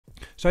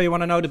So you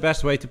want to know the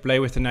best way to play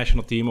with the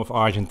national team of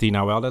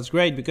Argentina? Well, that's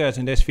great, because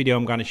in this video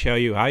I'm going to show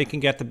you how you can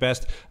get the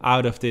best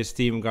out of this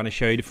team. I'm going to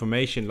show you the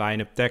formation,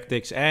 lineup,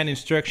 tactics and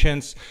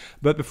instructions.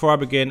 But before I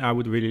begin, I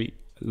would really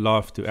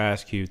love to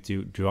ask you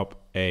to drop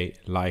a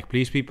like.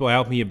 Please, people,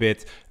 help me a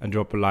bit and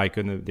drop a like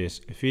under this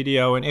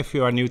video. And if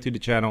you are new to the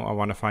channel, I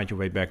want to find your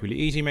way back really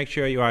easy. Make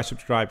sure you are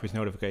subscribed with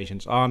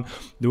notifications on.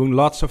 Doing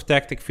lots of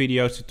tactic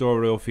videos,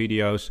 tutorial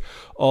videos,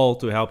 all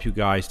to help you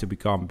guys to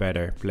become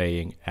better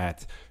playing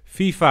at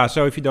FIFA.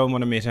 So if you don't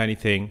want to miss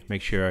anything,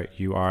 make sure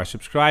you are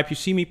subscribed. You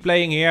see me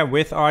playing here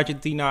with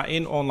Argentina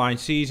in online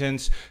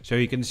seasons, so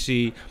you can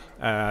see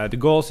the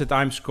goals that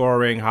I'm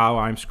scoring, how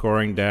I'm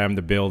scoring them,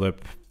 the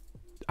build-up,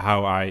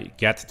 how I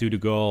get to the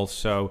goals.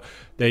 So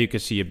there you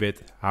can see a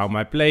bit how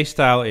my play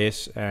style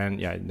is,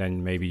 and yeah,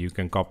 then maybe you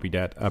can copy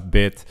that a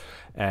bit,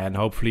 and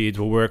hopefully it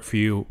will work for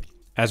you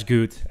as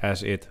good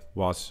as it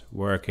was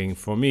working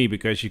for me,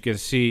 because you can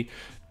see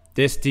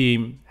this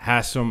team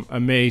has some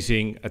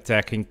amazing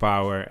attacking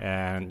power,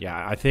 and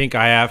yeah, I think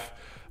I have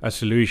a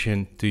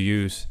solution to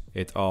use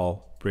it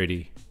all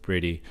pretty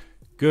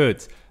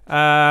good.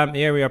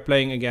 Here we are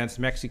playing against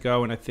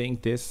Mexico, and I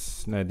think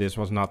this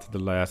was not the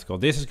last goal.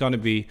 This is going to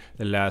be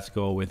the last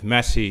goal with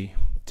Messi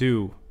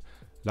to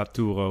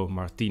Lautaro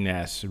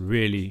Martinez.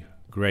 Really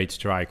great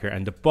striker,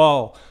 and the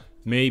ball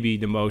maybe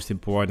the most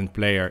important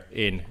player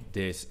in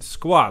this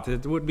squad.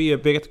 It would be a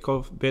bit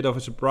of a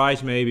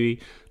surprise, maybe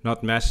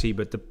not Messi,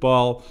 but the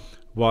ball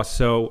was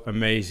so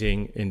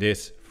amazing in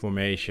this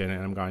formation,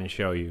 and I'm going to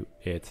show you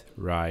it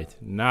right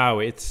now.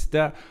 It's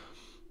the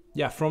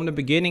from the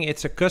beginning,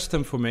 it's a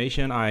custom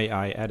formation.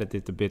 I added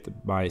it a bit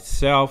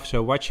myself.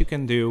 So what you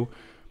can do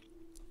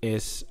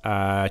is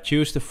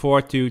choose the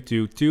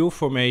 4-2-2-2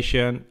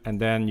 formation, and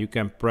then you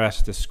can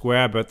press the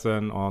square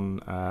button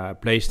on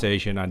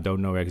PlayStation. I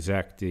don't know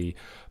exactly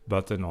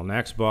button on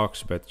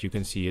Xbox, but you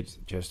can see it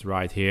just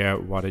right here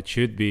what it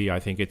should be. I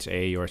think it's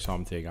A or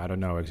something, I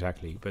don't know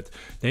exactly. But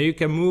then you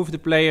can move the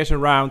players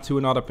around to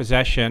another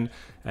possession,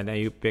 and then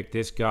you pick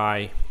this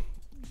guy,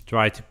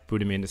 try to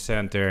put him in the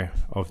center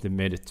of the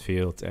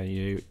midfield, and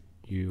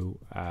you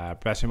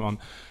press him on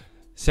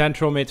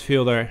central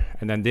midfielder,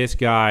 and then this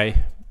guy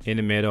in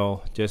the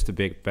middle, just a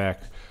big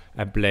back,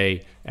 and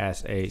play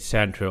as a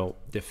central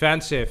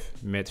defensive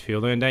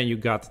midfielder. And then you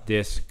got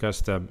this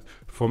custom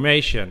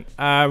formation.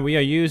 We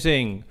are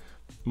using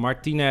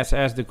Martinez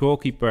as the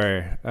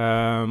goalkeeper,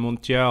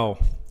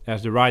 Montiel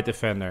as the right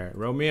defender,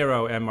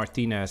 Romero and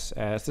Martinez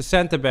as the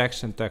center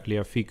backs, and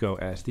Tagliafico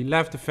as the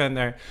left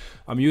defender.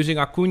 I'm using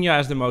Acuna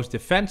as the most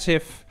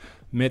defensive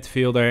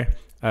midfielder.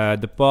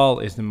 De Paul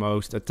is the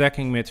most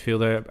attacking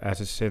midfielder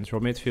as a central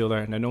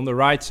midfielder. And then on the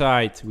right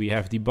side we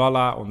have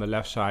Dybala, on the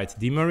left side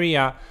Di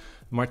Maria.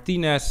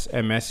 Martinez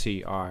and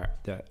Messi are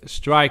the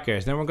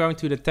strikers. Then we're going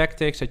to the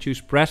tactics. I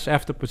choose press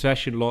after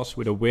possession loss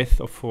with a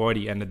width of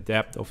 40 and a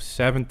depth of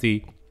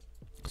 70.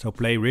 So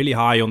play really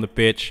high on the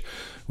pitch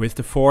with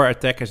the 4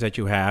 attackers that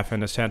you have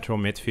and a central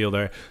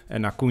midfielder,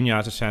 and Acuna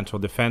as a central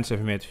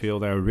defensive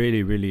midfielder, a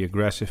really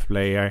aggressive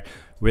player.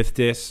 With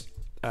this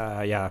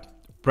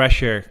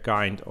pressure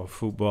kind of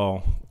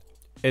football,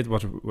 it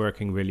was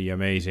working really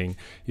amazing.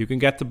 You can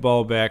get the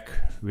ball back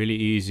really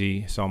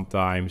easy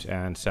sometimes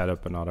and set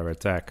up another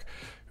attack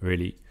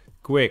really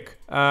quick.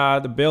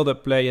 The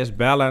build-up play is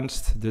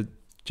balanced. The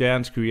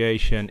chance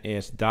creation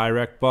is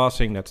direct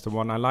passing. That's the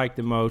one I like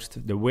the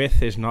most. The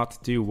width is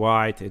not too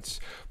wide. It's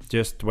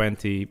just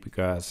 20,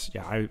 because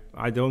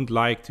I don't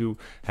like to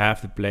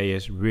have the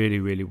players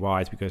really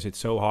wide, because it's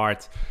so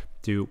hard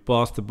to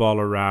pass the ball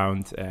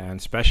around, and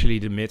especially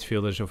the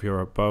midfielders of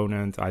your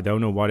opponent. I don't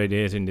know what it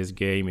is in this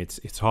game.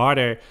 It's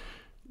harder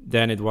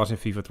than it was in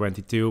FIFA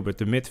 22, but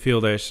the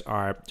midfielders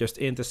are just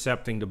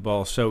intercepting the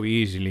ball so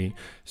easily.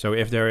 So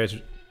if there is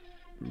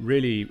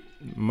really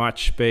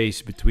much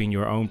space between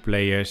your own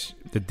players,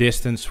 the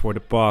distance for the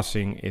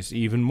passing is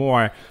even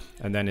more,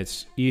 and then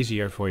it's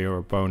easier for your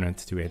opponent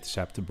to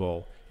intercept the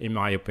ball, in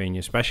my opinion,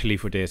 especially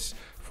for this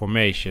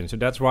formation. So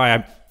that's why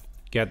I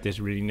get this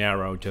really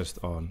narrow, just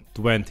on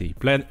 20.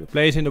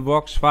 Plays in the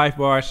box, 5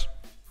 bars.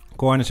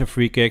 Corners and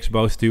free kicks,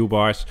 both 2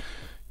 bars.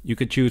 You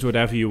can choose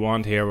whatever you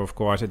want here, of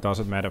course. It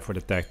doesn't matter for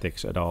the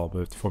tactics at all,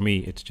 but for me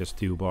it's just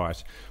 2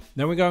 bars.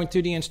 Then we're going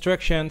to the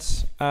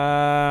instructions.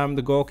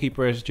 The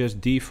goalkeeper is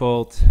just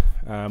default,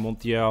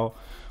 Montiel.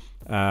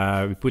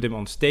 We put him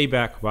on stay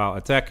back while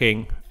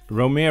attacking.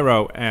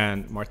 Romero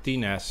and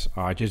Martinez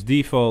are just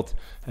default,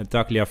 and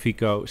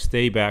Tagliafico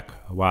stay back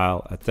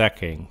while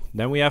attacking.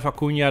 Then we have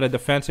Acuna, the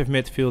defensive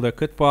midfielder,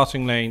 cut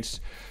passing lanes,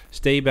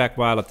 stay back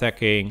while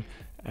attacking.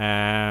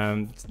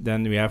 And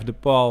then we have De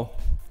Paul.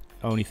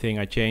 Only thing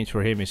I changed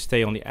for him is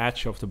stay on the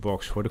edge of the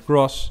box for the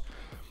cross.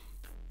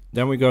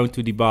 Then we're going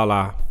to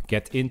Dybala,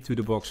 get into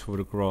the box for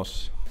the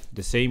cross.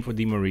 The same for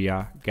Di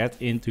Maria,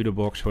 get into the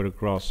box for the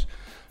cross.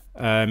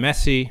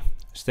 Messi,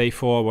 stay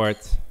forward,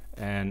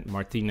 and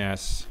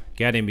Martinez,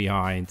 get in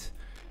behind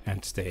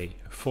and stay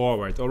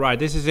forward. Alright,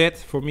 this is it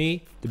for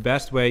me. The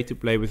best way to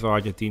play with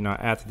Argentina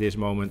at this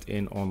moment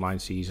in online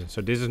season.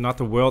 So this is not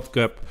the World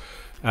Cup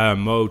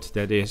mode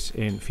that is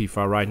in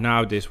FIFA right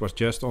now. This was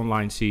just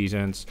online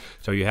seasons,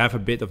 so you have a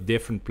bit of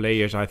different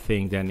players, I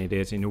think, than it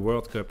is in the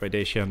World Cup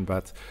edition.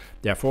 But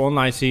yeah, for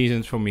online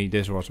seasons, for me,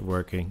 this was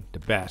working the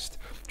best.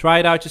 Try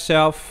it out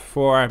yourself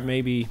for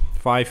maybe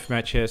 5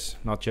 matches,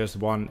 not just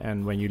one,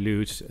 and when you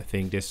lose, I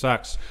think this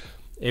sucks.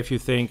 If you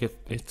think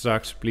it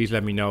sucks, please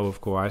let me know,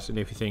 of course. And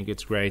if you think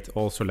it's great,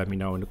 also let me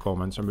know in the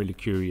comments. I'm really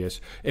curious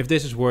if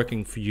this is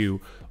working for you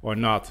or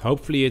not.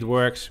 Hopefully it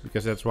works,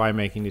 because that's why I'm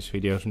making these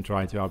videos and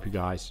trying to help you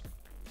guys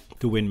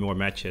to win more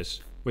matches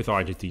with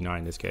Argentina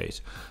in this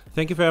case.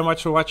 Thank you very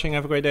much for watching.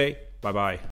 Have a great day. Bye bye.